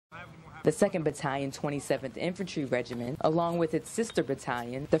The 2nd Battalion 27th Infantry Regiment, along with its sister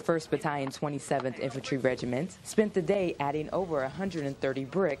battalion, the 1st Battalion 27th Infantry Regiment, spent the day adding over 130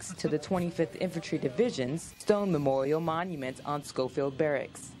 bricks to the 25th Infantry Division's stone memorial monument on Schofield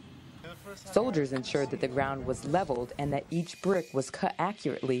Barracks. Soldiers ensured that the ground was leveled and that each brick was cut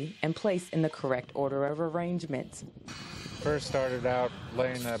accurately and placed in the correct order of arrangement. First started out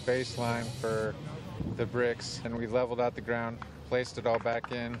laying a baseline for the bricks, and we leveled out the ground, placed it all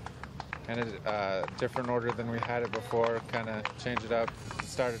back in a different order than we had it before, kind of changed it up.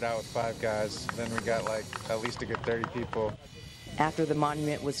 Started out with 5 guys, then we got like at least a good 30 people. After the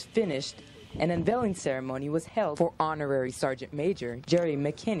monument was finished, an unveiling ceremony was held for Honorary Sergeant Major Jerry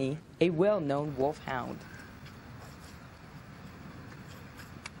McKinney, a well-known Wolfhound.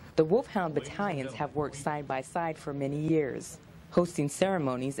 The Wolfhound battalions have worked side by side for many years, hosting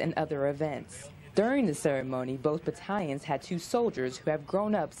ceremonies and other events. During the ceremony, both battalions had 2 soldiers who have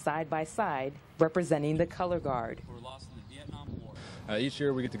grown up side by side, representing the color guard. Each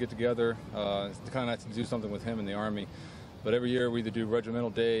year we get together. It's kind of nice to do something with him in the Army. But every year we either do Regimental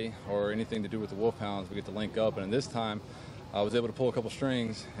Day or anything to do with the Wolfhounds, we get to link up. And this time I was able to pull a couple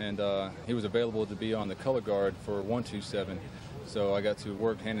strings, and he was available to be on the color guard for 127. So I got to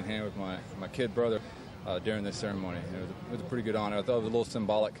work hand in hand with my kid brother during this ceremony. It was a pretty good honor. I thought it was a little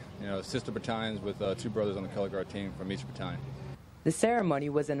symbolic, sister battalions with 2 brothers on the color guard team from each battalion. The ceremony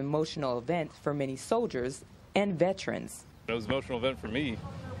was an emotional event for many soldiers and veterans. It was an emotional event for me,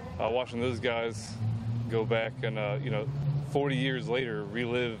 watching those guys go back and, 40 years later,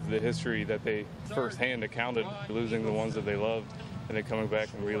 relive the history that they firsthand accounted, losing the ones that they loved, and then coming back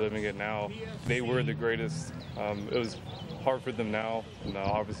and reliving it now. They were the greatest. It was hard for them now, and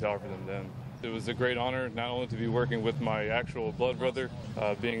obviously hard for them then. It was a great honor not only to be working with my actual blood brother,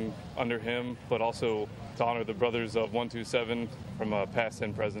 being under him, but also to honor the brothers of 127 from past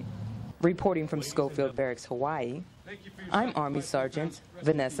and present. Reporting from Schofield Barracks, Hawaii, I'm Army Sergeant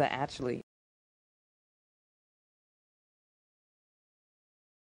Vanessa Atchley.